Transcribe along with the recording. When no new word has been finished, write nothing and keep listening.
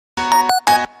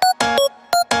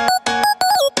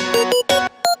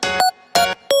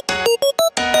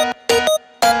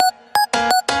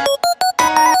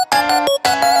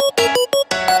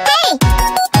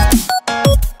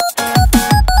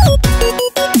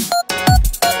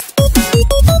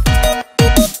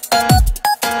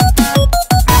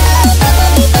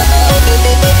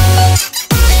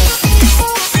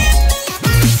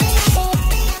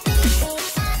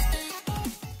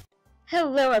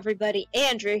everybody,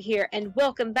 Andrew here, and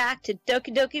welcome back to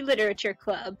Doki Doki Literature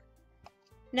Club.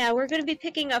 Now, we're going to be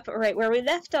picking up right where we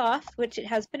left off, which it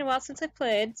has been a while since I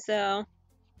played, so...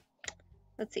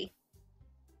 Let's see.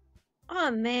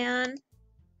 Aw, man.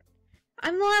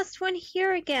 I'm the last one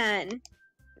here again.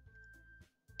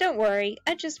 Don't worry,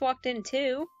 I just walked in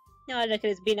too. Now look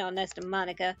at us being all nice to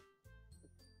Monica.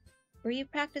 Were you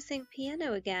practicing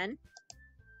piano again?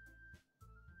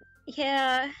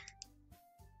 Yeah...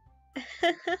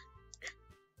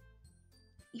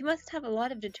 You must have a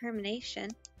lot of determination.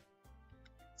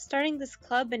 Starting this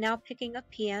club and now picking up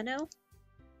piano?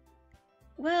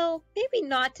 Well, maybe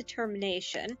not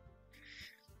determination.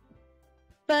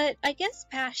 But I guess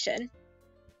passion.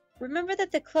 Remember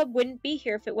that the club wouldn't be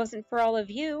here if it wasn't for all of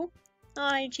you.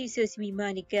 Aw, aren't you so sweet,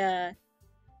 Monica?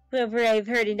 However, I've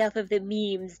heard enough of the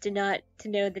memes to know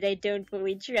that I don't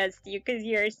fully trust you because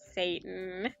you're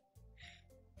Satan.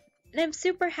 And I'm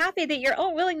super happy that you're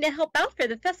all willing to help out for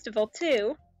the festival,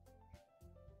 too.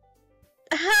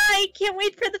 I can't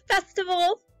wait for the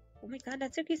festival! Oh my god,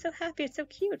 Natsuki's so happy, it's so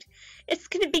cute. It's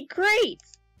gonna be great!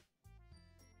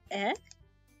 Eh?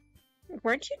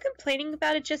 Weren't you complaining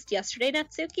about it just yesterday,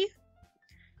 Natsuki?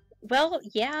 Well,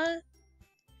 yeah.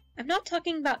 I'm not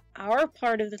talking about our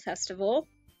part of the festival.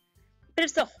 But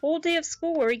it's a whole day of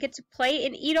school where we get to play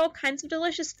and eat all kinds of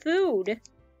delicious food.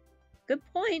 Good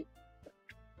point.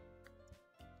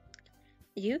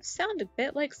 You sound a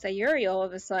bit like Sayuri all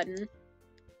of a sudden.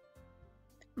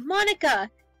 Monica!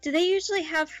 Do they usually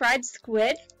have fried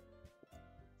squid?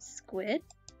 Squid?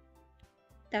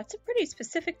 That's a pretty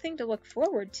specific thing to look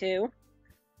forward to.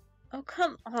 Oh,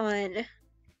 come on.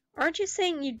 Aren't you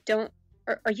saying you don't...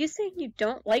 Are you saying you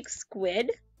don't like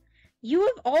squid? You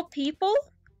of all people?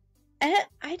 I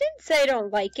didn't say I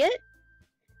don't like it.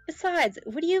 Besides,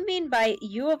 what do you mean by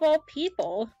you of all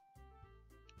people?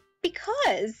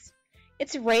 Because...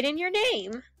 It's right in your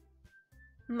name.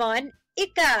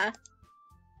 Monica.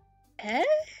 Eh?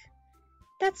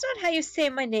 That's not how you say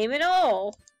my name at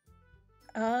all.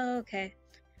 Oh, okay.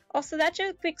 Also, that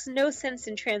joke makes no sense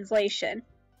in translation.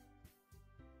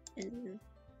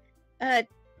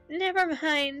 Never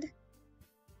mind.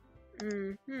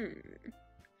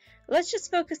 Let's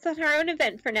just focus on our own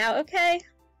event for now, okay?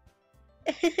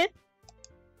 You're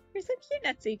so cute,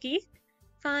 Natsuki.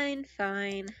 Fine,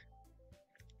 fine.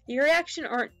 Your reactions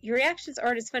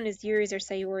aren't as fun as Yuri's or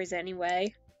Sayori's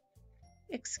anyway.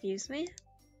 Excuse me?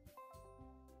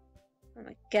 Oh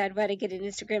my god, why'd I get an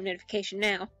Instagram notification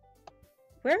now?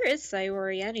 Where is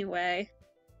Sayori anyway?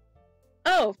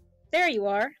 Oh, there you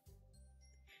are.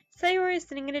 Sayori is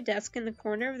sitting at a desk in the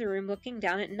corner of the room looking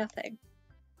down at nothing.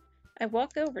 I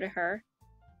walk over to her.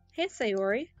 Hey,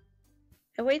 Sayori.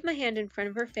 I wave my hand in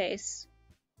front of her face.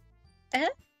 Eh?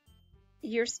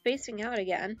 You're spacing out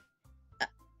again.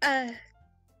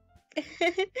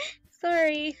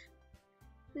 Sorry.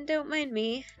 Don't mind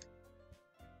me.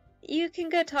 You can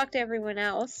go talk to everyone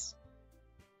else.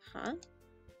 Huh?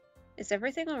 Is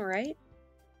everything alright?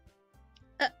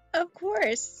 Of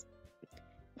course.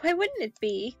 Why wouldn't it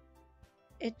be?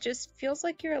 It just feels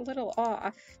like you're a little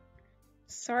off.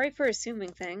 Sorry for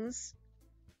assuming things.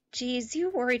 Geez,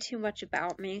 you worry too much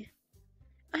about me.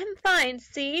 I'm fine,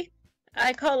 see?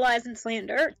 I call lies and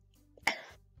slander.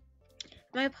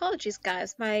 My apologies,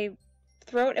 guys. My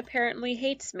throat apparently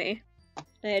hates me.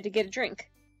 I had to get a drink.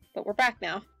 But we're back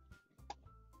now.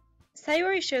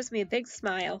 Sayori shows me a big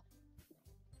smile.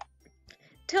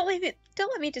 Don't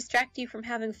let me distract you from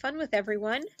having fun with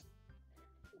everyone.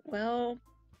 Well,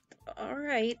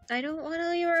 alright. I don't want to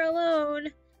leave her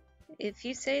alone. If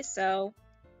you say so.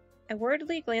 I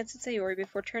worriedly glance at Sayori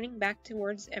before turning back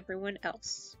towards everyone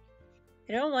else.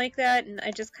 I don't like that, and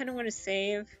I just kind of want to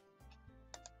save.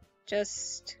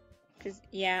 Just, cause,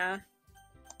 yeah.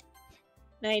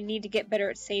 I need to get better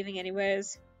at saving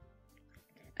anyways.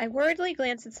 I worriedly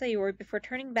glance at Sayori before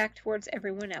turning back towards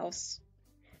everyone else.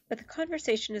 But the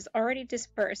conversation is already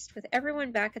dispersed, with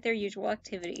everyone back at their usual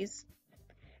activities.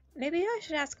 Maybe I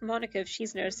should ask Monica if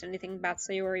she's noticed anything about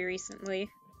Sayori recently.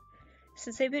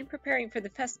 Since they've been preparing for the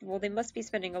festival, they must be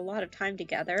spending a lot of time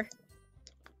together.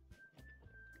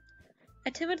 I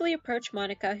timidly approach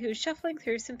Monica, who is shuffling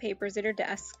through some papers at her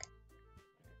desk.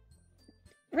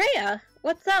 Rhea,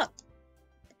 what's up?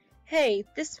 Hey,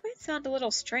 this might sound a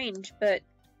little strange, but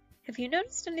have you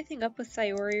noticed anything up with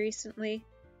Sayori recently?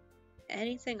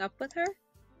 Anything up with her?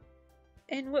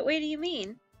 In what way do you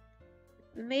mean?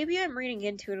 Maybe I'm reading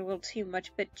into it a little too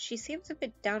much, but she seems a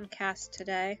bit downcast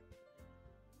today.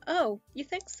 Oh, you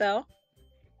think so?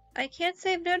 I can't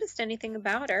say I've noticed anything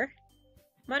about her.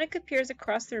 Monica peers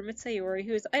across the room at Sayori,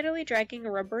 who is idly dragging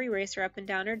a rubber eraser up and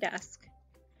down her desk.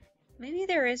 Maybe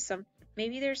there is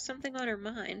maybe there's something on her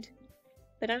mind.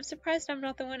 But I'm surprised I'm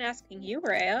not the one asking you,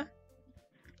 Rhea.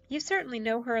 You certainly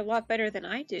know her a lot better than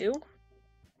I do.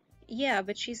 Yeah,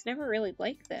 but she's never really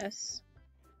like this.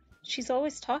 She's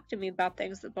always talked to me about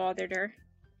things that bothered her.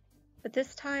 But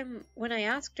this time, when I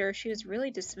asked her, she was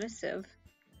really dismissive.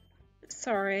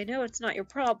 Sorry, I know it's not your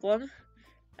problem.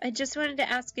 I just wanted to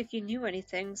ask if you knew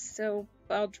anything, so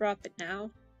I'll drop it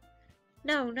now.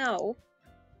 No.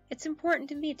 It's important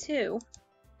to me, too.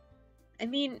 I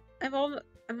mean,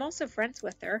 I'm also friends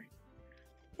with her.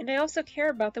 And I also care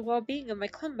about the well-being of my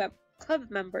club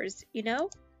members, you know?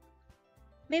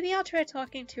 Maybe I'll try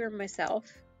talking to her myself.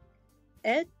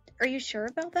 Ed, are you sure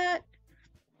about that?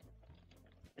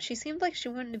 She seemed like she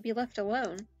wanted to be left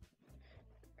alone.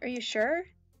 Are you sure?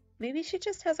 Maybe she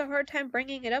just has a hard time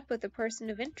bringing it up with a person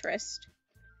of interest.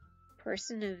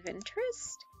 Person of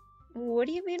interest? What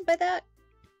do you mean by that?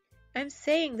 I'm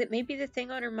saying that maybe the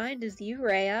thing on her mind is you,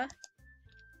 Rhea.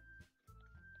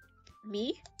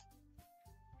 Me?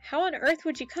 How on earth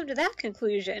would you come to that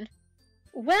conclusion?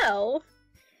 Well,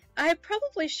 I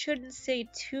probably shouldn't say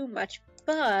too much,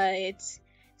 but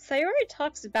Sayori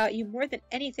talks about you more than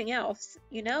anything else,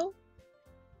 you know?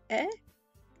 Eh?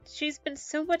 She's been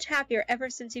so much happier ever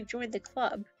since you've joined the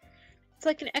club. It's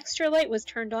like an extra light was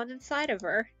turned on inside of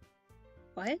her.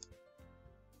 What?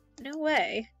 No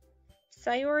way.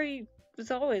 Sayori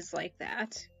was always like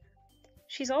that.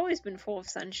 She's always been full of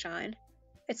sunshine.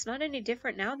 It's not any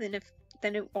different now than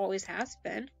it always has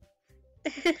been.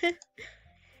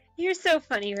 You're so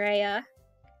funny, Rhea.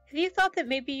 Have you thought that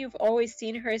maybe you've always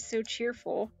seen her as so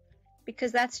cheerful?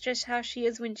 Because that's just how she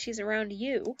is when she's around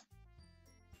you.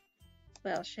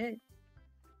 Well, shit.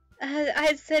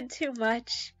 I said too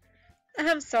much.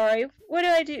 I'm sorry. What do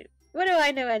I do? What do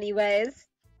I know anyways?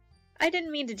 I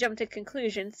didn't mean to jump to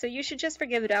conclusions, so you should just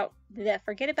forget about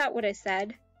what I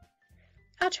said.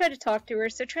 I'll try to talk to her,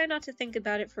 so try not to think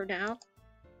about it for now.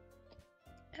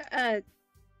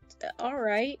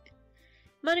 Alright.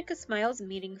 Monika smiles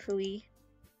meaningfully.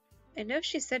 I know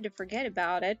she said to forget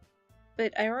about it,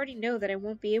 but I already know that I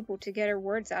won't be able to get her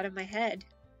words out of my head.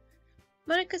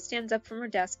 Monika stands up from her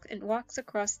desk and walks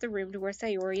across the room to where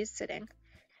Sayori is sitting.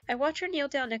 I watch her kneel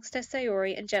down next to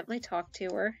Sayori and gently talk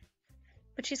to her.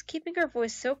 But she's keeping her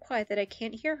voice so quiet that I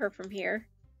can't hear her from here.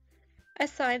 I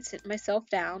sigh and sit myself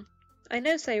down. I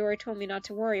know Sayori told me not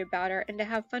to worry about her and to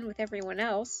have fun with everyone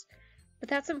else, but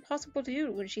that's impossible to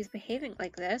do when she's behaving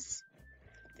like this.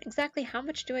 Exactly how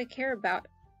much do I care about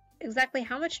her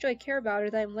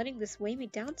that I'm letting this weigh me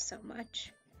down so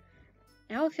much?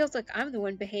 Now it feels like I'm the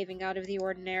one behaving out of the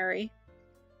ordinary.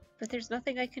 But there's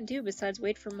nothing I can do besides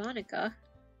wait for Monika.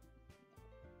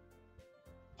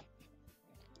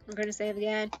 I'm gonna save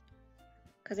again,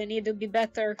 because I need to be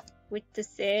better with the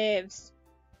saves.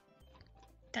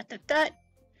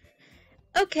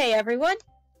 Okay, everyone.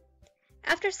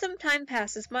 After some time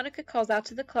passes, Monika calls out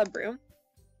to the club room.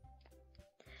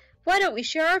 Why don't we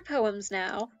share our poems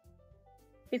now?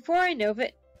 Before I know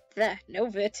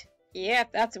it, yeah,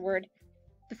 that's a word.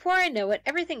 Before I know it,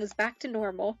 everything is back to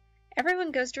normal.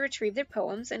 Everyone goes to retrieve their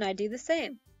poems, and I do the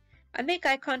same. I make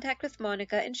eye contact with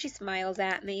Monika, and she smiles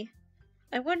at me.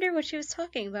 I wonder what she was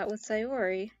talking about with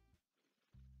Sayori.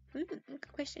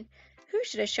 Good question. Who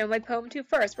should I show my poem to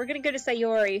first? We're gonna go to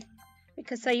Sayori,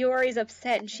 because Sayori's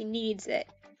upset and she needs it.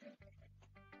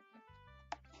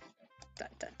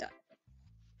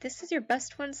 This is your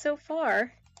best one so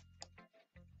far.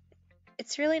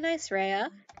 It's really nice, Rhea.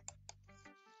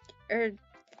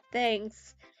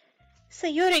 Thanks.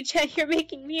 Sayori-chan, you're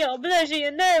making me all blushy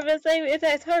and nervous.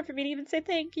 It's hard for me to even say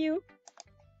thank you.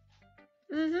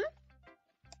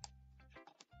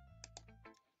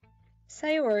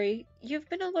 Sayori, you've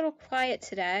been a little quiet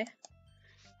today.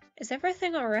 Is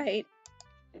everything alright?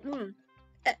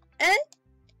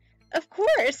 Of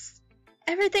course!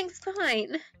 Everything's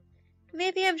fine.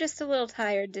 Maybe I'm just a little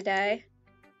tired today.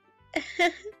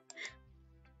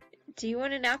 Do you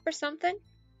want a nap or something?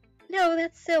 No,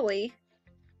 that's silly.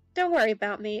 Don't worry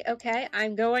about me, okay?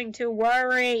 I'm going to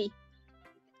worry.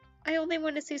 I only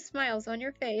want to see smiles on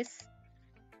your face.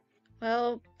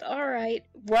 Well, alright.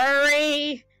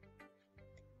 Worry!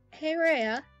 Hey,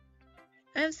 Rhea.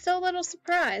 I'm still a little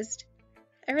surprised.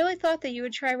 I really thought that you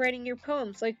would try writing your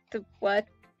poems like the what?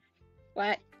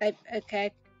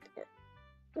 Okay.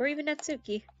 Or even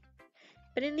Natsuki.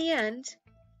 But in the end...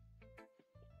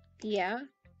 Yeah.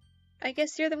 I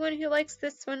guess you're the one who likes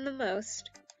this one the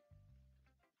most.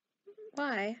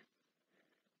 Why?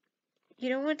 You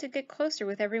don't want to get closer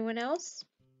with everyone else?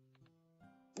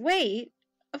 Wait,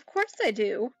 of course I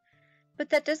do.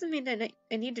 But that doesn't mean that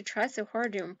I need to try so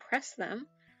hard to impress them.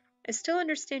 I still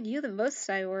understand you the most,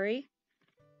 Sayori.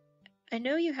 I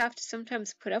know you have to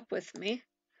sometimes put up with me,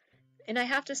 and I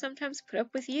have to sometimes put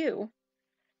up with you.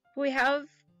 We have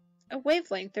a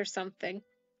wavelength or something.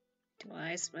 Do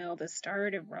I smell the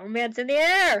start of romance in the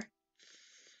air?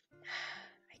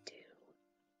 I do.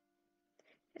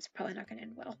 It's probably not going to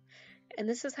end well. And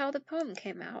this is how the poem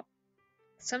came out.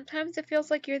 Sometimes it feels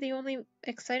like you're the only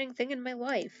exciting thing in my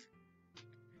life.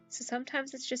 So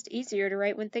sometimes it's just easier to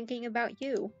write when thinking about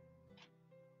you.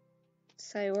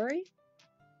 Sayori?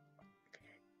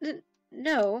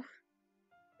 No.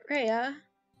 Rhea,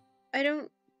 I don't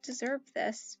deserve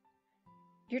this.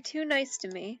 You're too nice to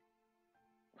me.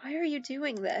 Why are you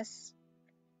doing this?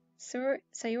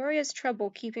 Sayori has trouble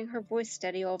keeping her voice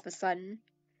steady all of a sudden.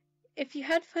 If you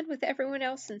had fun with everyone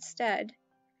else instead,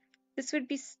 this would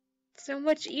be so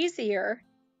much easier.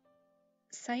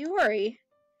 Sayori.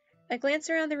 I glance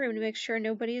around the room to make sure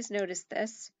nobody has noticed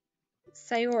this.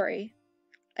 Sayori.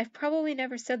 I've probably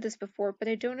never said this before, but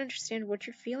I don't understand what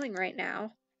you're feeling right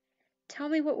now. Tell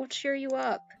me what will cheer you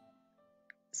up.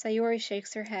 Sayori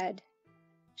shakes her head.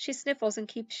 She sniffles and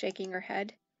keeps shaking her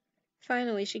head.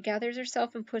 Finally, she gathers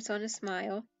herself and puts on a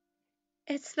smile.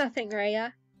 It's nothing,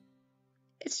 Rhea.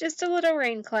 It's just a little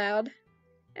rain cloud.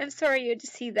 I'm sorry you had to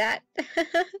see that.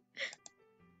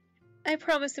 I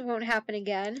promise it won't happen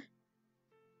again.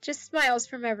 Just smiles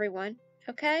from everyone,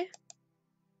 okay?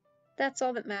 That's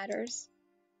all that matters.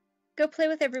 Go play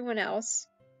with everyone else.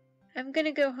 I'm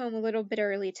gonna go home a little bit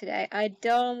early today. I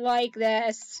don't like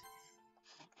this.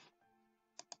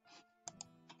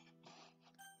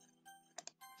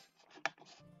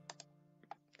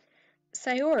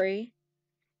 Sayori,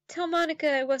 tell Monica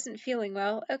I wasn't feeling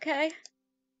well, okay?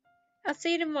 I'll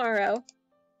see you tomorrow.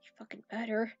 You fucking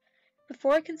better.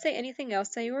 Before I can say anything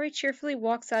else, Sayori cheerfully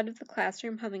walks out of the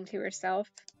classroom humming to herself.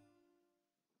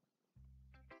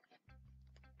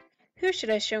 Who should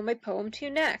I show my poem to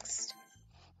next?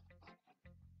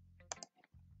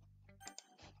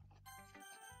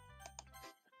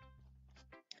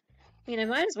 I mean, I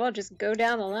might as well just go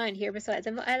down the line here. Besides,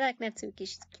 I like Natsuki.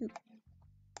 She's cute.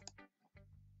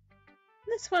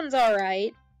 This one's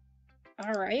alright.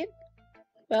 Alright?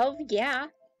 Well, yeah.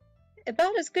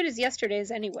 About as good as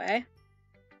yesterday's anyway.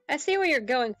 I see what you're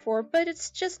going for, but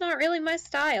it's just not really my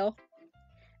style.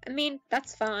 I mean,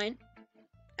 that's fine.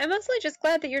 I'm mostly just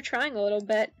glad that you're trying a little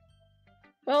bit.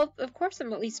 Well, of course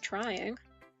I'm at least trying.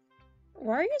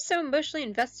 Why are you so emotionally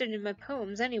invested in my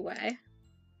poems anyway?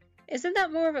 Isn't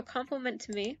that more of a compliment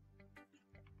to me?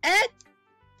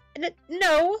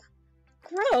 No!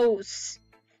 Gross!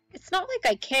 It's not like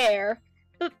I care.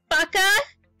 But Baka!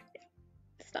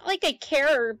 It's not like I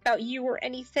care about you or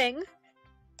anything.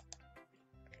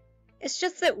 It's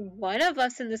just that one of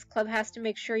us in this club has to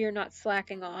make sure you're not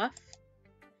slacking off.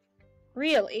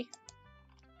 Really?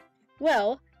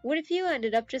 Well, what if you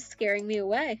ended up just scaring me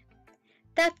away?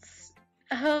 That's,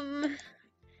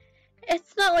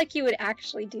 it's not like you would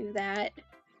actually do that.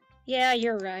 Yeah,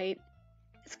 you're right.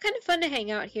 It's kind of fun to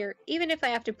hang out here, even if I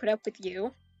have to put up with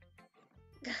you.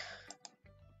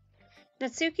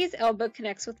 Natsuki's elbow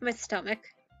connects with my stomach.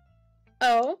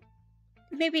 Oh?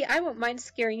 Maybe I won't mind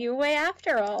scaring you away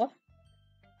after all.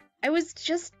 I was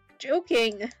just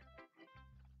joking.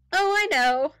 Oh, I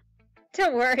know.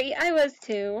 Don't worry, I was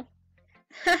too.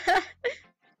 I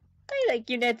like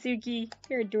you, Natsuki.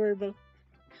 You're adorable.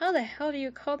 How the hell do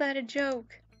you call that a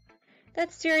joke?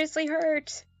 That seriously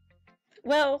hurt.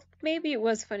 Well, maybe it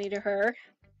was funny to her.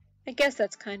 I guess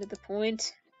that's kind of the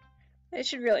point. I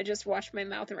should really just wash my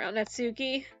mouth around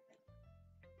Natsuki.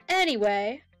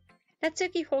 Anyway,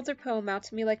 Natsuki holds her poem out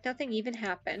to me like nothing even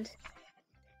happened.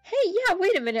 Hey, yeah,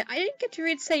 wait a minute. I didn't get to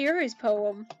read Sayori's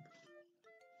poem.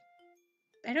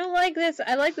 I don't like this.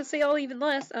 I like the say all even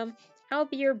less. I'll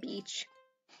be your beach.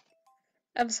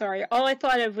 I'm sorry. All I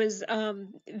thought of was,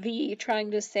 V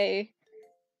trying to say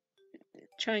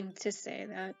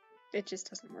that. It just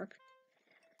doesn't work.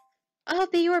 I'll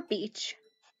be your beach.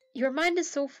 Your mind is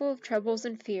so full of troubles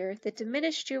and fear that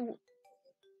diminished your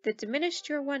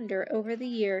wonder over the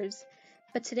years.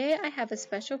 But today I have a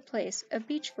special place, a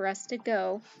beach for us to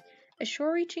go. A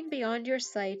shore reaching beyond your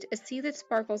sight, a sea that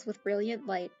sparkles with brilliant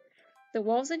light. The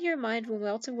walls in your mind will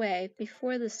melt away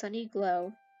before the sunny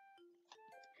glow.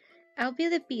 I'll be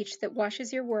the beach that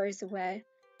washes your worries away.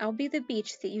 I'll be the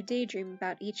beach that you daydream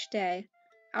about each day.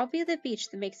 I'll be the beach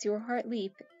that makes your heart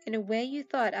leap in a way you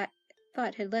thought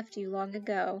had left you long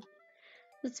ago.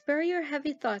 Let's bury your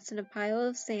heavy thoughts in a pile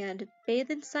of sand,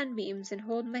 bathe in sunbeams and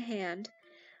hold my hand.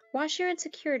 Wash your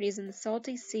insecurities in the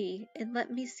salty sea, and let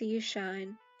me see you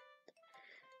shine.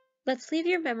 Let's leave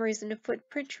your memories in a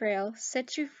footprint trail,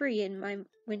 set you free in my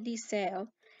windy sail,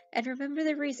 and remember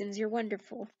the reasons you're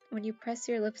wonderful when you press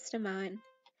your lips to mine.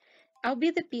 I'll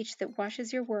be the beach that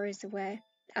washes your worries away.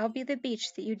 I'll be the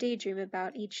beach that you daydream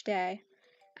about each day.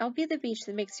 I'll be the beach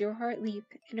that makes your heart leap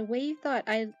in a way you thought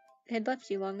I had left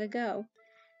you long ago.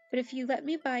 But if you let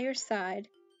me by your side,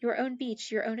 your own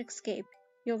beach, your own escape,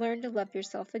 you'll learn to love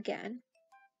yourself again.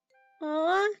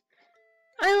 Aww,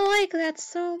 I like that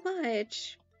so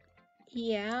much.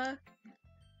 Yeah.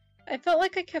 I felt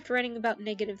like I kept writing about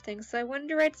negative things, so I wanted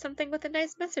to write something with a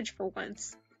nice message for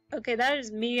once. Okay, that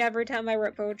is me every time I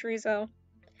write poetry,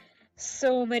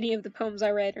 so many of the poems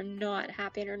I write are not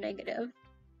happy or negative.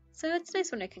 So it's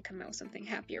nice when I can come out with something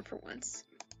happier for once.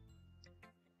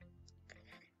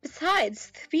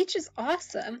 Besides, the beach is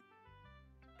awesome.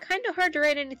 Kinda hard to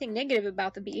write anything negative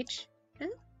about the beach. Huh?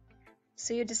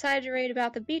 So you decided to write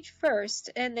about the beach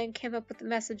first, and then came up with the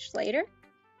message later?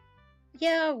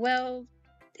 Yeah, well,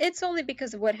 it's only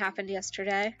because of what happened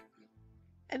yesterday.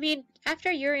 I mean,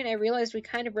 after Yuri and I realized we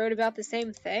kind of wrote about the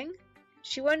same thing,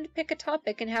 she wanted to pick a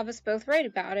topic and have us both write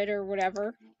about it or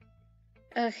whatever.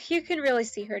 You can really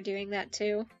see her doing that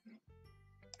too.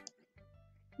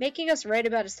 Making us write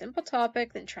about a simple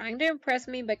topic, then trying to impress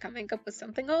me by coming up with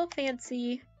something all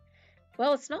fancy.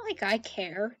 Well, it's not like I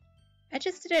care. I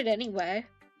just did it anyway.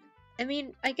 I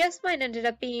mean, I guess mine ended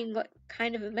up being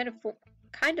kind of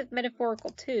metaphorical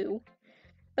too.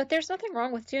 But there's nothing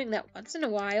wrong with doing that once in a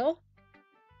while.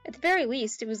 At the very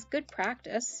least, it was good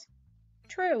practice.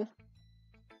 True.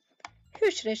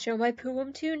 Who should I show my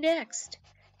poem to next?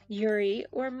 Yuri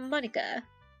or Monica?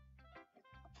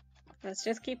 Let's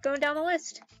just keep going down the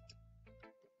list.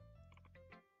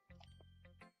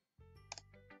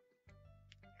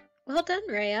 Well done,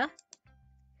 Rhea.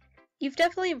 You've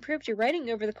definitely improved your writing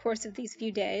over the course of these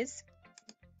few days.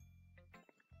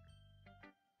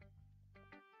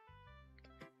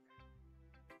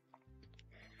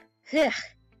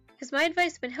 Has my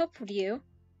advice been helpful to you?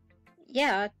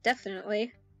 Yeah,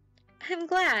 definitely. I'm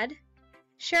glad.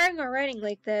 Sharing our writing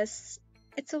like this,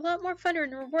 it's a lot more fun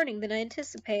and rewarding than I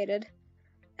anticipated.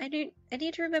 I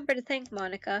need to remember to thank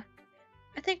Monica.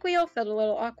 I think we all felt a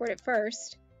little awkward at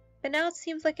first, but now it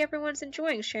seems like everyone's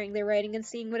enjoying sharing their writing and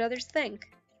seeing what others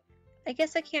think. I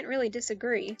guess I can't really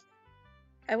disagree.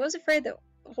 I was afraid that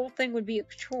the whole thing would be a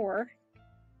chore,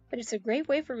 but it's a great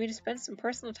way for me to spend some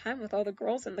personal time with all the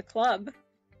girls in the club.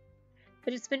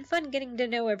 But it's been fun getting to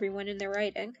know everyone in their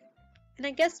writing, and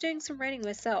I guess doing some writing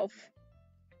myself.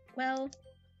 Well,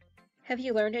 have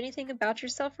you learned anything about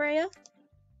yourself, Rhea?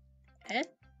 Eh?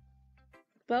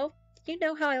 Well, you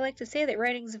know how I like to say that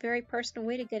writing is a very personal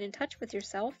way to get in touch with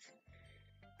yourself.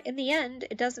 In the end,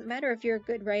 it doesn't matter if you're a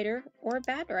good writer or a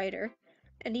bad writer,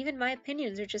 and even my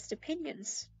opinions are just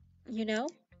opinions, you know?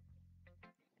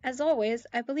 As always,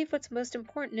 I believe what's most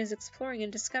important is exploring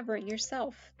and discovering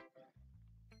yourself.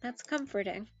 That's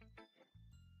comforting.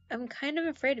 I'm kind of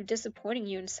afraid of disappointing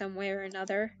you in some way or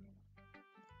another.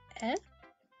 Eh?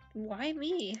 Why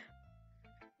me?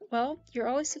 Well, you're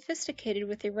always sophisticated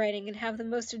with your writing and have the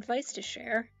most advice to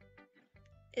share.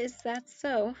 Is that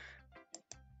so?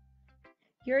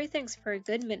 Yuri thinks for a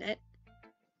good minute.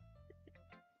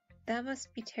 That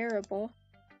must be terrible.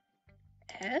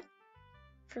 Eh?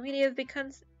 For me to have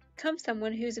become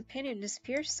someone whose opinion is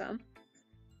fearsome.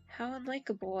 How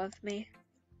unlikable of me.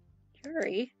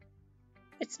 Yuri,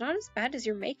 it's not as bad as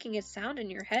you're making it sound in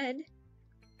your head.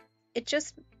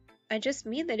 I just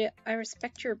mean that I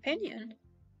respect your opinion.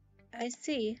 I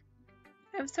see.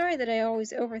 I'm sorry that I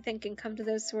always overthink and come to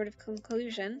those sort of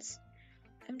conclusions.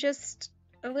 I'm just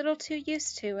a little too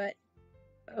used to it.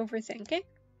 Overthinking?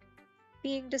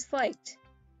 Being disliked.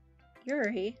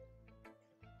 Yuri.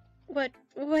 What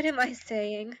am I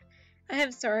saying?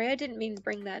 I'm sorry, I didn't mean to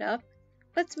bring that up.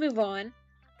 Let's move on.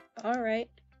 Alright.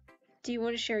 Do you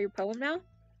want to share your poem now?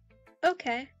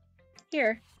 Okay.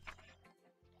 Here.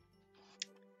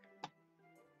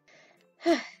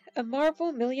 A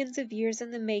marvel millions of years in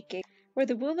the making, where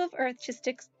the womb of earth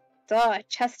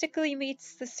chastically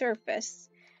meets the surface,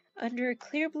 under a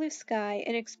clear blue sky,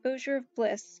 an exposure of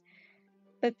bliss,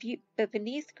 but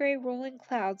beneath grey rolling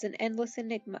clouds an endless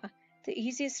enigma. The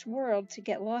easiest world to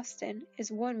get lost in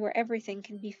is one where everything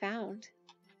can be found.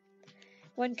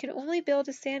 One can only build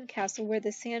a sandcastle where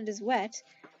the sand is wet,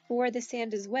 but where the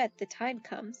sand is wet the tide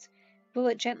comes. Will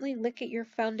it gently lick at your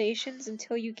foundations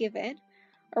until you give in?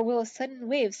 Or will a sudden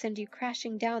wave send you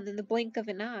crashing down in the blink of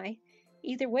an eye?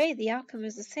 Either way, the outcome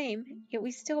is the same, yet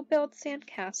we still build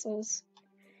sandcastles.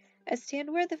 I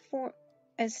stand where the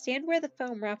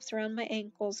foam wraps around my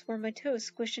ankles, where my toes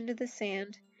squish into the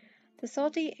sand. The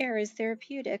salty air is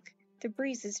therapeutic, the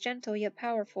breeze is gentle yet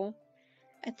powerful.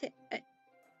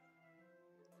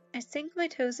 I sink my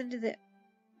toes into the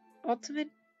ultimate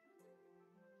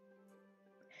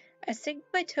I sink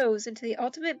my toes into the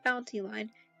ultimate bounty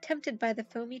line, tempted by the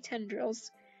foamy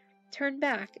tendrils. Turn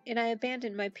back, and I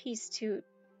abandon my peace to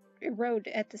erode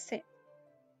at the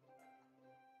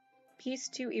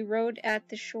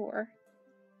shore.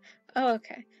 Oh,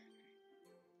 okay.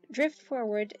 Drift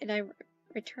forward, and I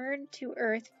return to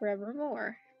Earth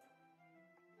forevermore.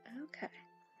 Okay.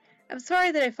 I'm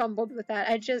sorry that I fumbled with that.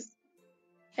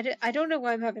 I don't know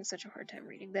why I'm having such a hard time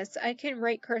reading this. I can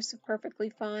write cursive perfectly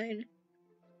fine.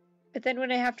 But then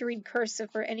when I have to read cursive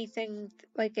or anything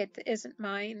like it isn't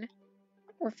mine,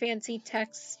 or fancy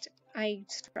text, I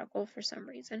struggle for some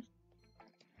reason.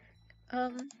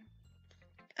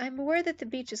 I'm aware that the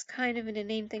beach is kind of an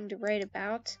inane thing to write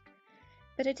about,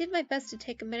 but I did my best to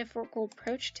take a metaphorical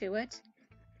approach to it.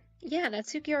 Yeah,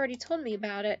 Natsuki already told me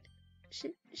about it.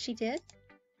 She did?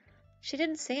 She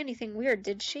didn't say anything weird,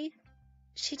 did she?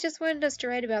 She just wanted us to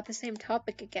write about the same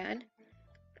topic again.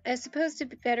 I suppose to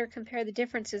better compare the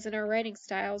differences in our writing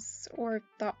styles, or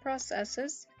thought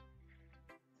processes.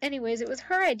 Anyways, it was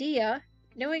her idea.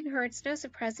 Knowing her, it's no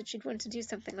surprise that she'd want to do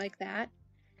something like that.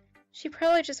 She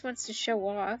probably just wants to show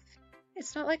off.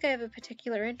 It's not like I have a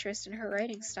particular interest in her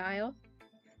writing style.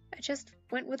 I just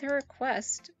went with her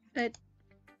request, but...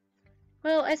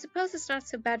 Well, I suppose it's not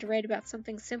so bad to write about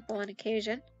something simple on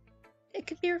occasion. It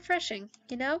could be refreshing,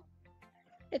 you know?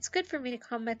 It's good for me to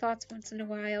calm my thoughts once in a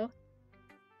while.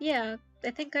 Yeah,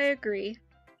 I think I agree.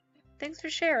 Thanks for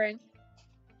sharing.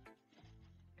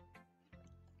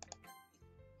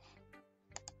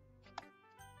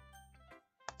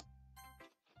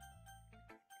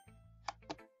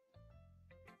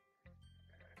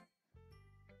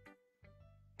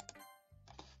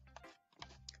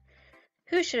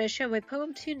 Who should I show my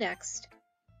poem to next?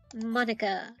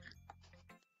 Monica.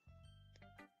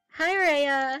 Hi,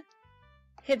 Rhea!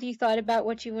 Have you thought about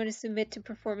what you want to submit to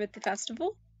perform at the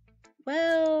festival?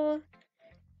 Well,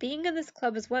 being in this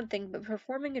club is one thing, but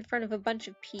performing in front of a bunch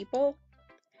of people?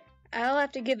 I'll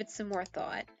have to give it some more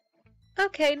thought.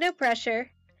 Okay, no pressure.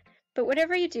 But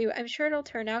whatever you do, I'm sure it'll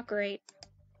turn out great.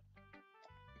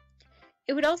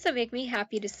 It would also make me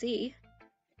happy to see.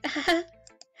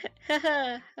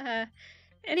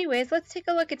 Anyways, let's take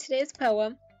a look at today's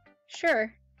poem.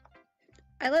 Sure.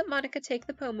 I let Monica take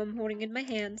the poem I'm holding in my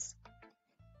hands.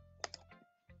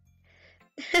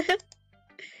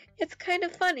 It's kind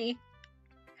of funny.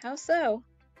 How so?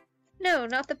 No,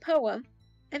 not the poem.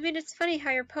 I mean, it's funny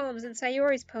how your poems and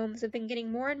Sayori's poems have been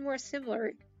getting more and more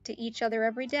similar to each other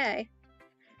every day.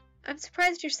 I'm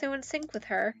surprised you're so in sync with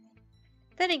her.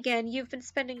 Then again, you've been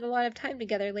spending a lot of time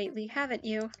together lately, haven't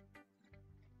you?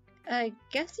 I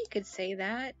guess you could say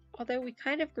that, although we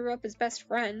kind of grew up as best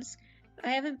friends. I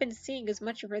haven't been seeing as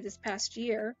much of her this past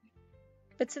year.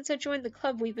 But since I joined the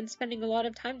club, we've been spending a lot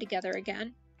of time together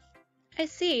again. I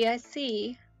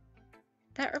see.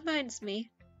 That reminds me.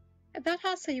 About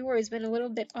how Sayori's been a little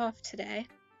bit off today.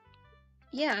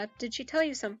 Yeah, did she tell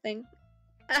you something?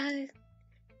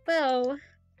 Well...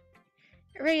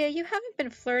 Rhea, you haven't been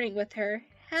flirting with her,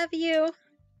 have you?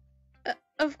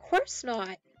 Of course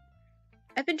not.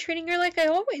 I've been treating her like I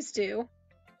always do.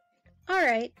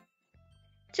 Alright.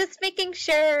 Just making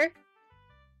sure.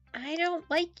 I don't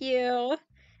like you.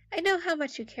 I know how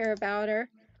much you care about her.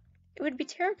 It would be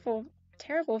terrible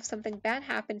if something bad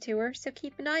happened to her, so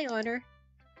keep an eye on her.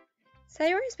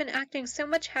 Sayori's been acting so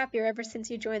much happier ever since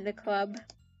you joined the club.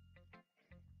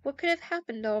 What could have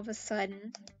happened all of a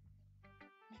sudden?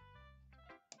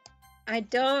 I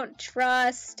don't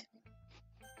trust.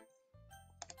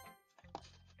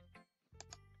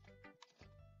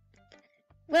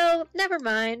 Well, never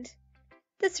mind.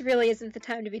 This really isn't the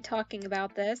time to be talking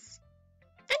about this.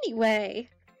 Anyway,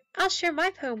 I'll share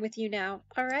my poem with you now,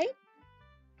 alright?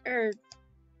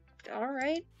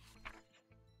 Alright.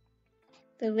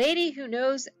 The Lady Who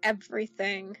Knows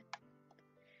Everything.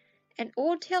 An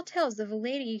old tale tells of a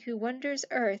lady who wanders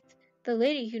earth, the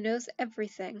lady who knows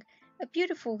everything, a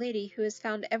beautiful lady who has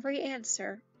found every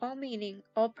answer, all meaning,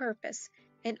 all purpose,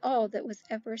 and all that was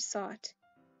ever sought.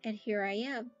 And here I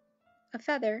am, a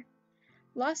feather,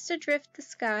 lost adrift the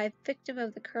sky, victim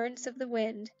of the currents of the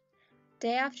wind.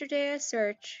 Day after day I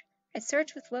search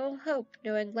with little hope,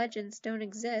 knowing legends don't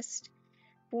exist.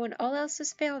 But when all else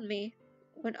has failed me,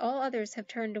 when all others have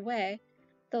turned away,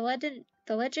 the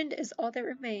legend is all that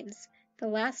remains, the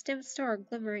last dim star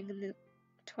glimmering in the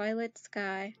twilight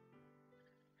sky.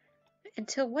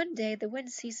 Until one day the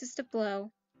wind ceases to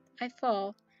blow. I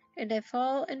fall, and I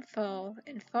fall and fall,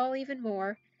 and fall even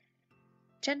more.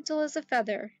 Gentle as a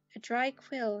feather, a dry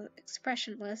quill,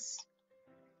 expressionless.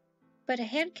 But a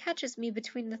hand catches me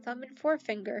between the thumb and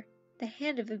forefinger, the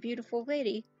hand of a beautiful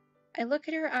lady. I look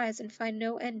at her eyes and find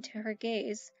no end to her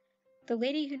gaze. The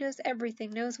lady who knows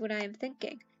everything knows what I am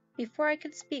thinking. Before I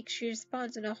can speak, she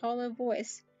responds in a hollow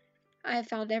voice. I have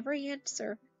found every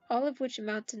answer, all of which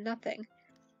amount to nothing.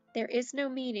 There is no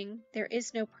meaning, there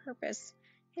is no purpose,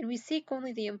 and we seek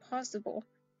only the impossible.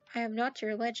 I am not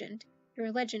your legend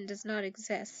does not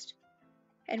exist.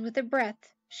 And with a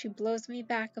breath, she blows me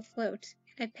back afloat,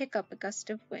 and I pick up a gust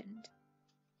of wind.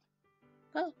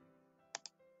 Well.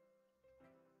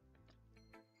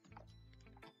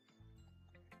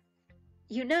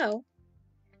 You know,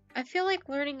 I feel like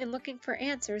learning and looking for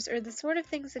answers are the sort of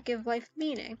things that give life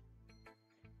meaning.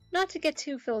 Not to get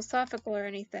too philosophical or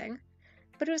anything,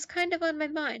 but it was kind of on my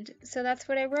mind, so that's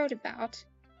what I wrote about.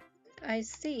 I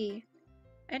see.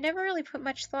 I never really put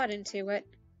much thought into it.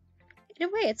 In a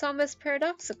way, it's almost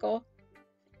paradoxical,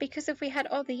 because if we had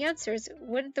all the answers,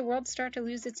 wouldn't the world start to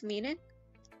lose its meaning?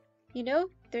 You know,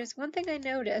 there's one thing I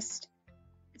noticed.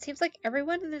 It seems like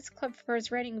everyone in this club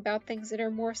prefers writing about things that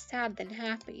are more sad than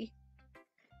happy.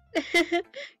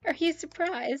 Are you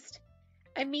surprised?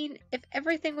 I mean, if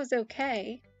everything was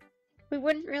okay, we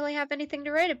wouldn't really have anything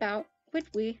to write about, would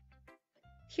we?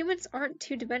 Humans aren't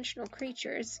two-dimensional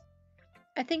creatures.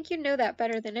 I think you know that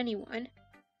better than anyone.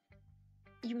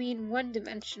 You mean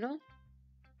one-dimensional?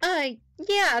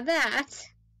 Yeah, that!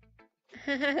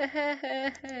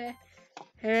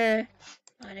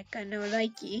 Monica no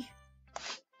likey.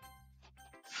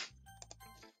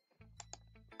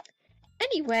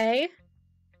 Anyway,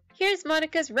 here's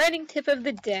Monica's writing tip of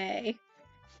the day.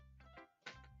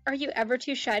 Are you ever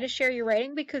too shy to share your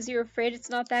writing because you're afraid it's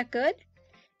not that good?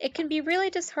 It can be really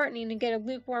disheartening to get a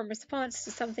lukewarm response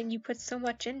to something you put so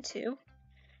much into.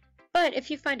 But if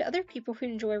you find other people who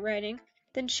enjoy writing,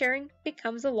 then sharing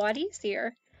becomes a lot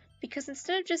easier. Because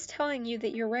instead of just telling you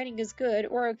that your writing is good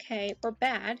or okay or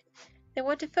bad, they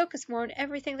want to focus more on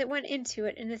everything that went into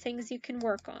it and the things you can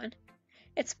work on.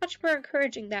 It's much more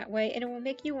encouraging that way, and it will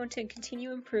make you want to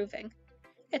continue improving.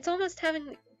 It's almost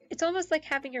like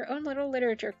having your own little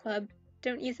literature club,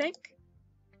 don't you think?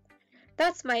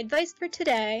 That's my advice for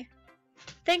today.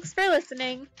 Thanks for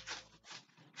listening.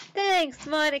 Thanks,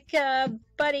 Monica,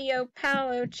 buddy, oh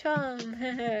pal, oh chum.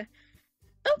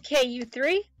 Okay, you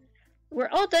three. We're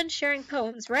all done sharing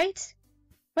poems, right?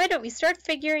 Why don't we start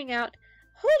figuring out...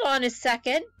 Hold on a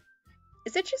second.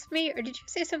 Is it just me, or did you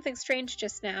say something strange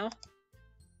just now?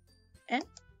 Eh?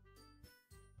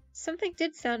 Something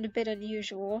did sound a bit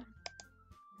unusual.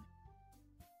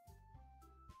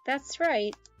 That's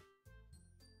right.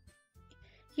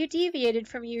 You deviated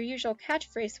from your usual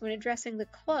catchphrase when addressing the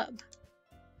club.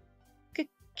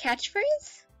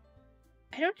 Catchphrase?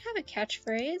 I don't have a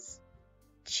catchphrase.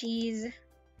 Jeez.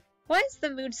 Why is the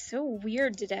mood so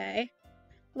weird today?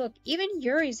 Look, even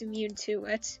Yuri's immune to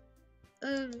it.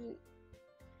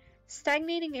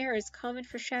 Stagnating air is common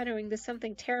foreshadowing that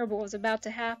something terrible is about to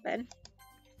happen.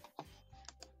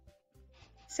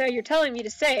 So you're telling me to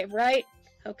save, right?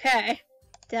 Okay.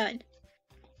 Done.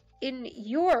 In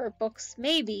your books,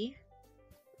 maybe.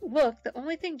 Look, the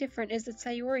only thing different is that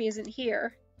Sayori isn't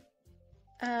here.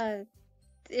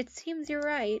 It seems you're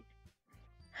right.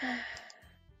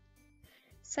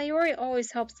 Sayori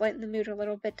always helps lighten the mood a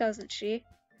little bit, doesn't she?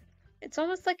 It's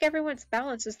almost like everyone's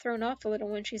balance is thrown off a little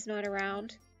when she's not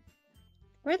around.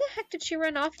 Where the heck did she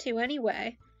run off to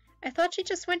anyway? I thought she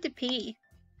just went to pee.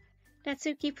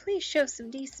 Natsuki, please show some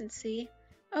decency.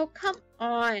 Oh, come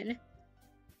on.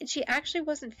 And she actually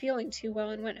wasn't feeling too well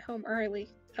and went home early.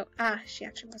 Oh, she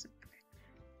actually wasn't.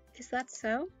 Is that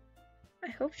so? I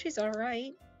hope she's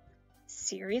alright.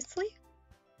 Seriously?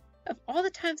 Of all the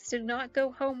times to not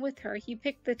go home with her, you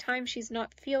picked the time she's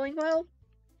not feeling well?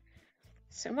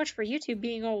 So much for you two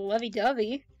being all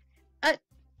lovey-dovey.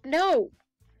 No!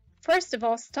 First of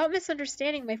all, stop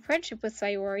misunderstanding my friendship with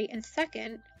Sayori, and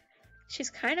second, she's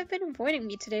kind of been avoiding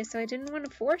me today, so I didn't want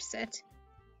to force it.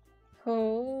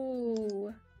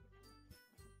 Oh.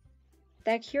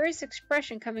 That curious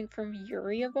expression coming from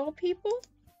Yuri of all people?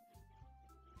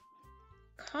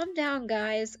 Calm down,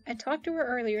 guys. I talked to her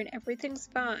earlier and everything's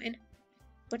fine.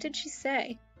 What did she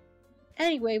say?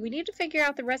 Anyway, we need to figure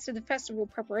out the rest of the festival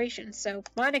preparation, so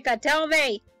Monica, tell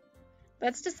me!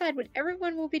 Let's decide what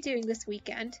everyone will be doing this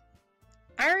weekend.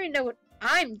 I already know what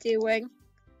I'm doing.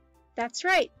 That's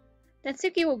right.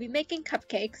 Natsuki will be making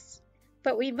cupcakes.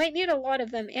 But we might need a lot of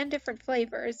them and different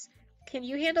flavors. Can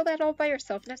you handle that all by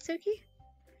yourself, Natsuki?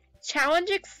 Challenge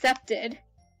accepted!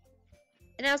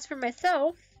 And as for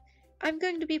myself, I'm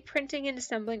going to be printing and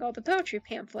assembling all the poetry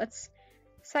pamphlets.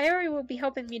 Sayori will be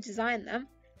helping me design them.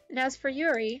 And as for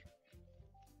Yuri,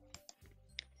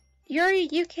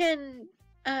 you can,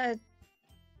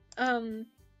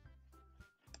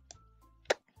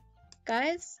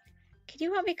 guys, Can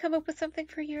you help me come up with something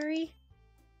for Yuri?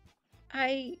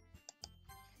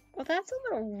 Well, that's a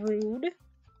little rude.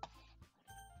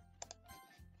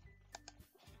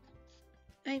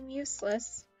 I'm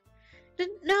useless.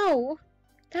 No!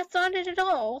 That's not it at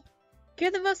all!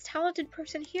 You're the most talented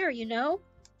person here, you know?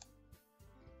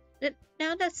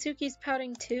 Now Natsuki's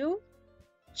pouting too?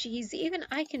 Geez, even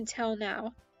I can tell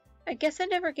now. I guess I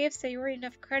never gave Sayori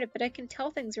enough credit, but I can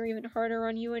tell things are even harder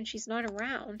on you when she's not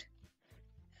around.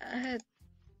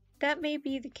 That may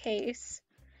be the case.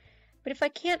 But if I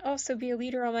can't also be a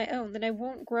leader on my own, then I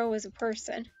won't grow as a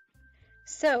person.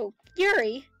 So,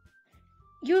 Yuri!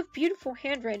 You have beautiful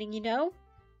handwriting, you know?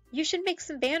 You should make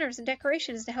some banners and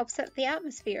decorations to help set the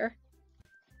atmosphere.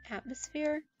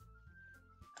 Atmosphere?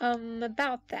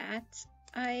 About that.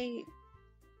 I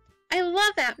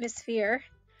love atmosphere!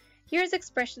 Yuri's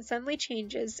expression suddenly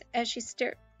changes as she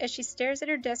stares at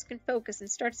her desk in focus and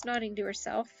starts nodding to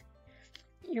herself.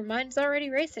 Your mind's already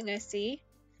racing, I see.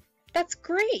 That's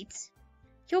great!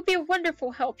 You'll be a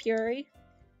wonderful help, Yuri.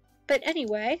 But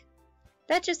anyway,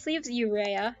 that just leaves you,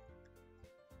 Rhea.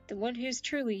 The one who's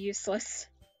truly useless.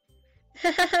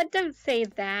 Don't say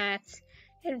that.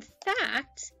 In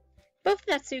fact, both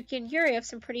Natsuki and Yuri have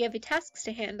some pretty heavy tasks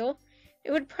to handle.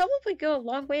 It would probably go a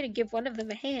long way to give one of them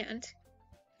a hand.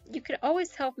 You could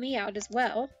always help me out as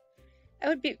well. I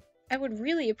would be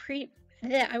really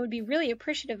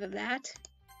appreciative of that.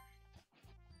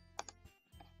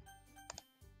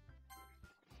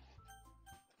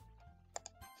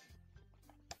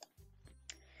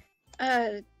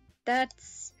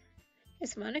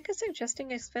 Is Monica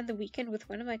suggesting I spend the weekend with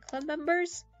one of my club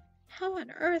members? How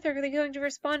on earth are they going to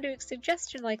respond to a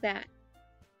suggestion like that?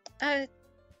 I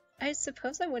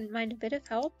suppose I wouldn't mind a bit of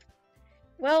help.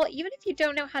 Well, even if you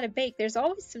don't know how to bake, there's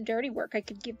always some dirty work I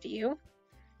could give to you.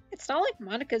 It's not like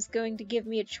Monica's going to give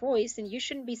me a choice, and you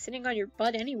shouldn't be sitting on your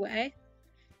butt anyway.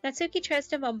 Natsuki tries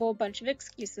to mumble a bunch of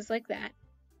excuses like that.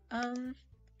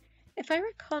 If I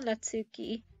recall,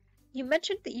 Natsuki, you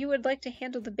mentioned that you would like to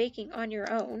handle the baking on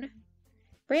your own.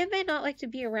 Rhea may not like to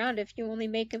be around if you only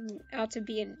make him out to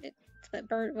be a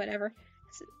bird, whatever.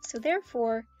 So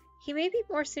therefore, he may be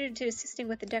more suited to assisting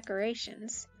with the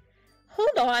decorations.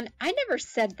 Hold on, I never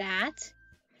said that.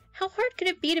 How hard could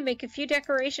it be to make a few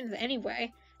decorations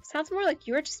anyway? Sounds more like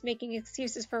you're just making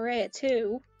excuses for Rhea,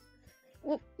 too.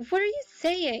 What are you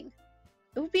saying?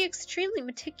 It would be extremely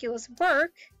meticulous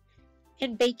work.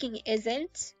 And baking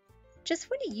isn't? Just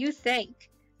what do you think?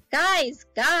 Guys!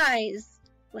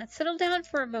 Let's settle down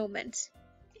for a moment.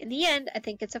 In the end, I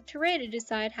think it's up to Rhea to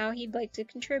decide how he'd like to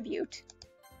contribute.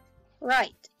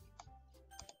 Right.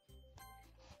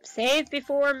 Save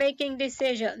before making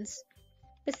decisions.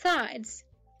 Besides,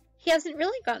 he hasn't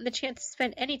really gotten the chance to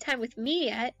spend any time with me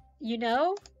yet, you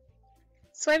know?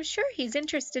 So I'm sure he's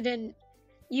interested in...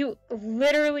 You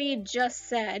literally just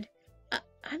said.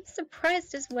 I'm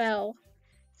surprised as well.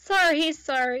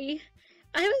 Sorry.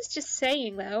 I was just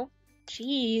saying, though.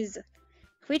 Jeez.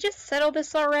 Can we just settle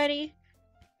this already?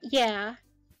 Yeah.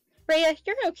 Rhea,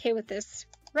 you're okay with this,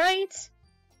 right?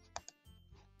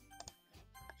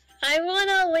 I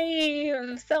wanna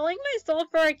leave! Selling my soul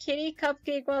for a kitty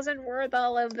cupcake wasn't worth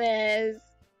all of this.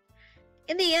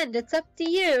 In the end, it's up to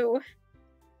you.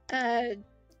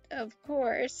 Of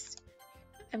course.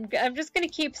 I'm just gonna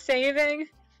keep saving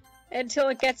until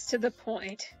it gets to the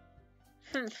point.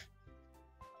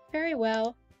 Very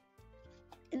well.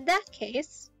 In that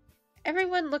case,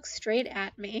 everyone looks straight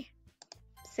at me.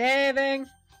 Saving.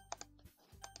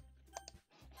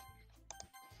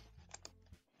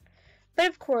 But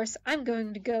of course, I'm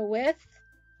going to go with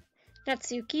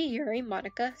Natsuki, Yuri,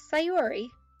 Monica, Sayori.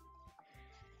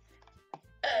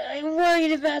 I'm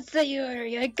worried about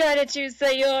Sayori. I gotta choose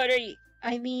Sayori.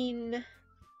 I mean,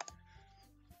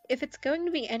 if it's going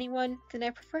to be anyone, then I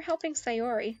prefer helping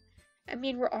Sayori. I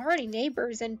mean, we're already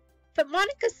neighbors, but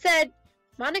Monica said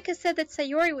that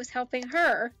Sayori was helping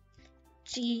her.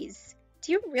 Jeez,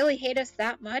 do you really hate us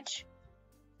that much?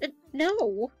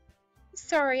 No.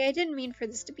 Sorry, I didn't mean for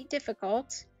this to be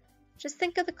difficult. Just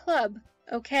think of the club,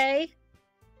 okay?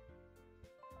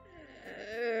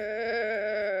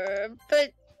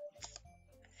 But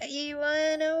you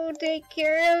wanna take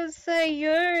care of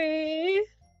Sayori?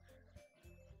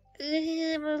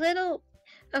 I'm a little...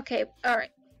 Okay,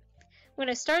 alright. When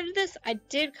I started this, I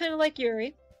did kind of like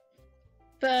Yuri.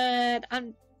 But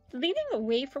I'm leaning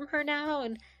away from her now,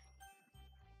 and...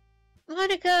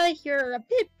 Monica, you're a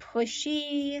bit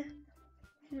pushy,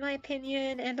 in my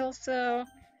opinion, and also...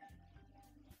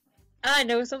 I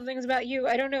know some things about you.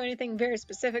 I don't know anything very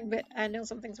specific, but I know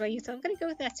some things about you, so I'm gonna go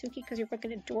with Natsuki because you're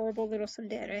fucking adorable little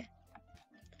tsundere.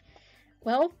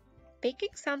 Well,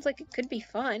 baking sounds like it could be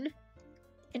fun.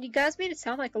 And you guys made it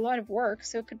sound like a lot of work,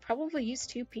 so it could probably use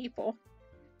 2 people.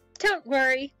 Don't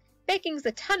worry, baking's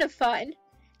a ton of fun.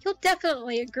 You'll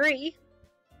definitely agree.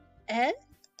 Eh?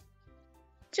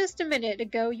 Just a minute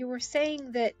ago you were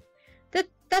saying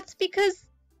that's because...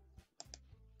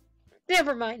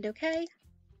 Never mind, okay?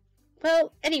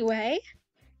 Well, anyway,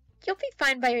 you'll be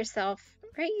fine by yourself,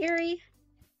 right, Yuri?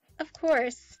 Of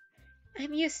course.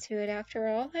 I'm used to it after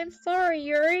all. I'm sorry,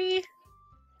 Yuri.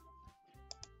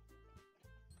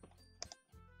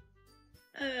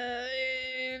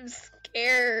 I'm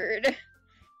scared.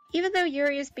 Even though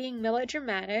Yuri is being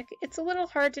melodramatic, it's a little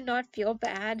hard to not feel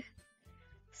bad.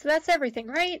 So that's everything,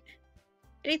 right?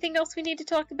 Anything else we need to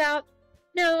talk about?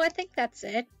 No, I think that's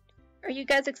it. Are you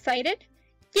guys excited?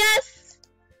 Yes!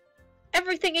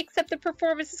 Everything except the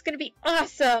performance is going to be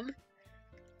awesome!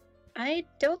 I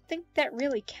don't think that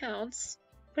really counts.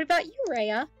 What about you,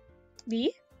 Rhea?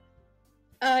 Me?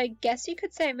 I guess you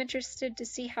could say I'm interested to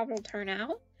see how it'll turn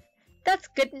out. That's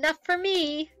good enough for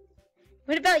me!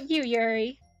 What about you,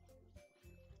 Yuri?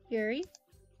 Yuri?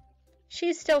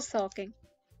 She's still sulking.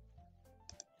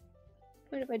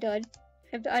 What have I done?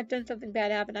 I've done something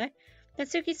bad, haven't I?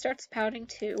 Natsuki starts pouting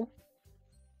too.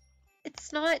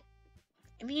 It's not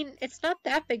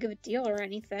that big of a deal or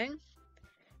anything.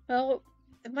 Well,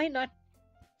 it might not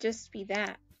just be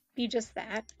just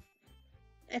that.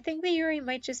 I think that Yuri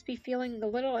might just be feeling a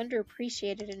little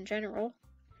underappreciated in general.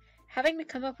 Having to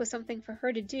come up with something for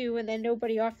her to do and then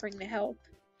nobody offering to help.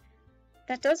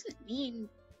 That doesn't mean...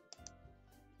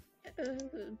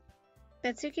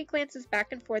 Natsuki glances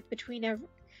back and forth between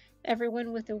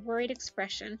everyone with a worried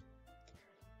expression.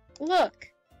 Look!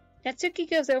 Natsuki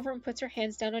goes over and puts her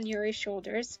hands down on Yuri's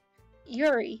shoulders.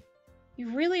 Yuri,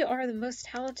 you really are the most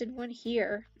talented one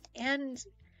here, and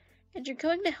you're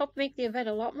going to help make the event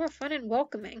a lot more fun and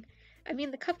welcoming. I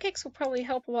mean, the cupcakes will probably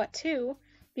help a lot too,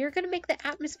 but you're going to make the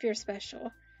atmosphere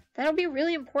special. That'll be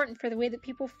really important for the way that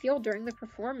people feel during the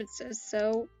performances,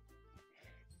 so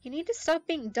you need to stop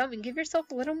being dumb and give yourself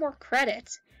a little more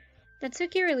credit.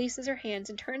 Natsuki releases her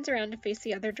hands and turns around to face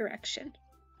the other direction.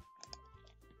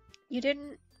 You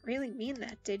didn't really mean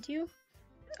that, did you?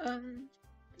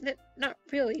 Not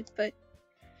really, but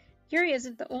Yuri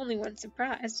isn't the only one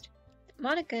surprised.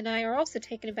 Monika and I are also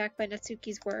taken aback by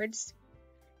Natsuki's words.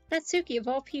 Natsuki, of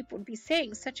all people, would be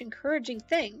saying such encouraging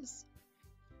things.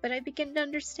 But I begin to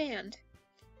understand.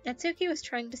 Natsuki was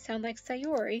trying to sound like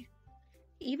Sayori.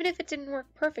 Even if it didn't work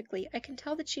perfectly, I can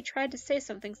tell that she tried to say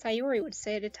something Sayori would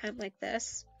say at a time like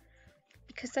this.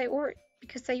 Because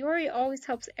Sayori always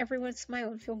helps everyone smile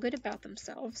and feel good about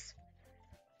themselves.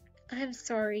 I'm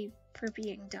sorry for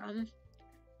being dumb.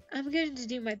 I'm going to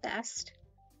do my best.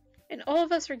 And all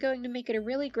of us are going to make it a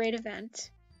really great event.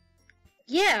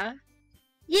 Yeah!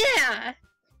 Yeah!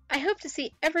 I hope to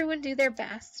see everyone do their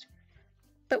best.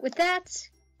 But with that,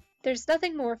 there's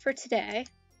nothing more for today.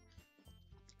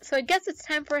 So I guess it's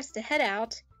time for us to head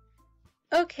out.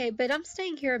 Okay, but I'm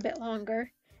staying here a bit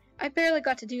longer. I barely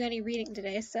got to do any reading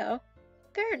today, so...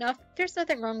 Fair enough, there's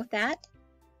nothing wrong with that.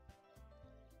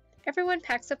 Everyone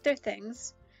packs up their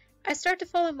things. I start to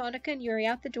follow Monika and Yuri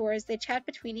out the door as they chat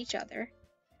between each other.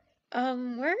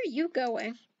 Where are you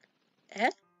going? Eh?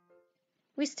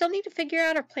 We still need to figure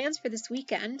out our plans for this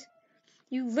weekend.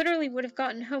 You literally would have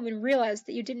gotten home and realized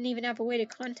that you didn't even have a way to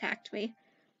contact me.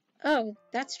 Oh,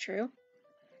 that's true.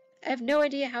 I have no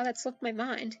idea how that slipped my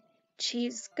mind.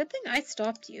 Jeez, good thing I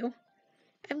stopped you.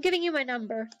 I'm giving you my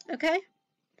number, okay?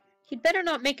 You'd better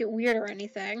not make it weird or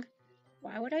anything.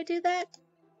 Why would I do that?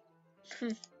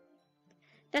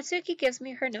 Natsuki gives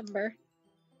me her number.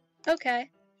 Okay.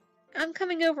 I'm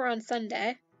coming over on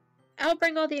Sunday. I'll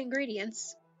bring all the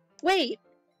ingredients. Wait!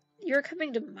 You're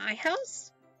coming to my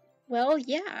house? Well,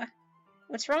 yeah.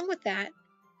 What's wrong with that?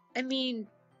 I mean,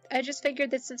 I just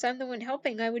figured that since I'm the one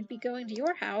helping, I would be going to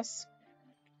your house.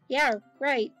 Yeah,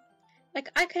 right. Like,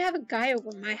 I could have a guy over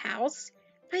my house.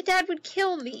 My dad would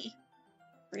kill me.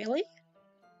 Really?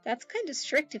 That's kind of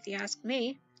strict if you ask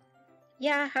me.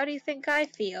 Yeah, how do you think I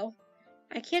feel?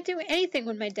 I can't do anything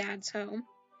when my dad's home.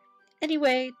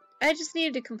 Anyway, I just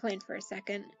needed to complain for a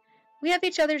second. We have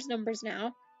each other's numbers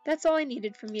now. That's all I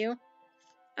needed from you.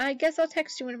 I guess I'll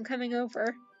text you when I'm coming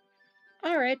over.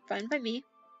 Alright, fine by me.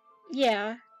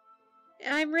 Yeah.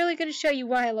 I'm really going to show you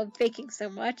why I love baking so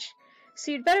much,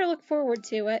 so you'd better look forward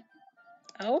to it.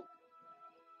 Oh?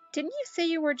 Didn't you say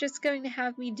you were just going to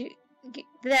have me do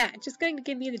that? Just going to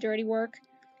give me the dirty work?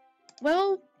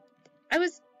 Well, I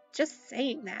was just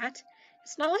saying that.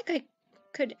 It's not like I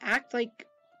could act like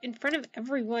in front of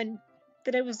everyone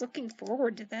that I was looking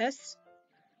forward to this.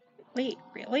 Wait,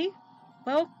 really?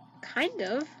 Well, kind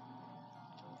of.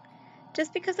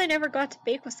 Just because I never got to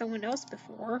bake with someone else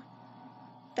before.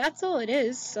 That's all it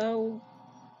is, so...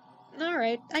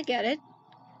 Alright, I get it.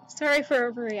 Sorry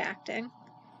for overreacting.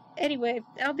 Anyway,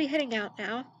 I'll be heading out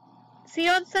now. See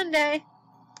you on Sunday!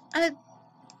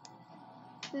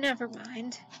 Never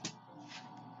mind.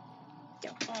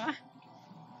 Aw.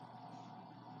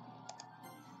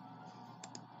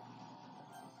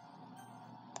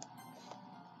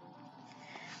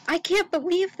 I can't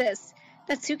believe this!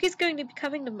 Natsuki's going to be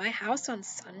coming to my house on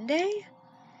Sunday?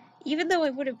 Even though I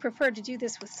would have preferred to do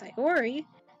this with Sayori,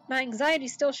 my anxiety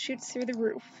still shoots through the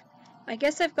roof. I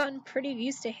guess I've gotten pretty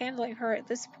used to handling her at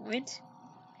this point.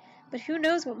 But who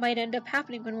knows what might end up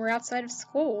happening when we're outside of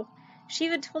school. She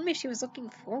even told me she was looking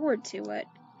forward to it.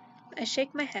 I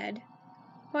shake my head.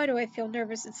 Why do I feel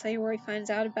nervous that Sayori finds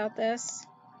out about this?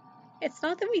 It's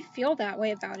not that we feel that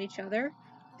way about each other.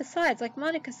 Besides, like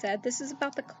Monica said, this is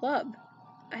about the club.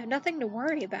 I have nothing to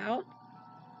worry about.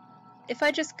 If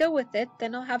I just go with it,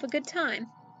 then I'll have a good time.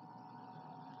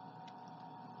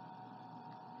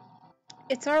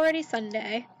 It's already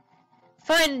Sunday.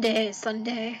 Fun day,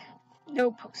 Sunday.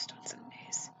 No post on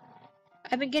Sundays.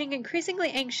 I've been getting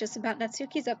increasingly anxious about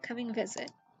Natsuki's upcoming visit.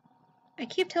 I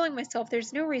keep telling myself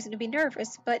there's no reason to be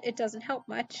nervous, but it doesn't help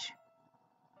much.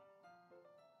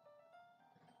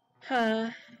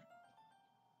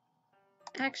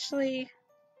 Actually,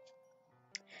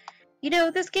 you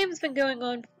know, this game's been going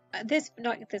on, this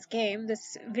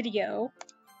video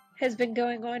has been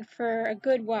going on for a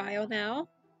good while now.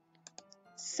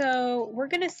 So, we're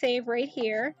gonna save right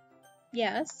here.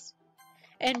 Yes.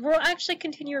 And we'll actually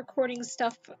continue recording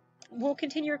stuff. We'll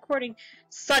continue recording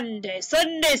Sunday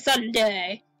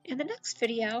in the next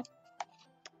video.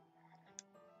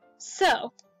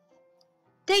 So,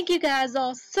 thank you guys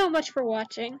all so much for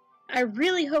watching. I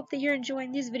really hope that you're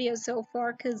enjoying these videos so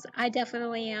far, because I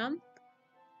definitely am.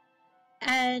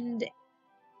 And,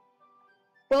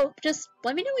 well, just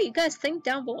let me know what you guys think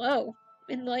down below.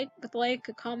 And with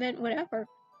a comment, whatever.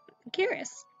 I'm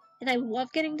curious. And I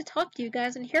love getting to talk to you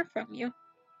guys and hear from you.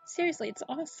 Seriously, it's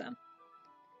awesome.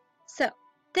 So,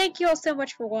 thank you all so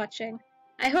much for watching.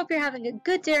 I hope you're having a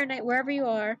good day or night wherever you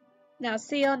are. Now,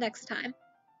 see y'all next time.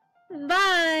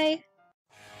 Bye!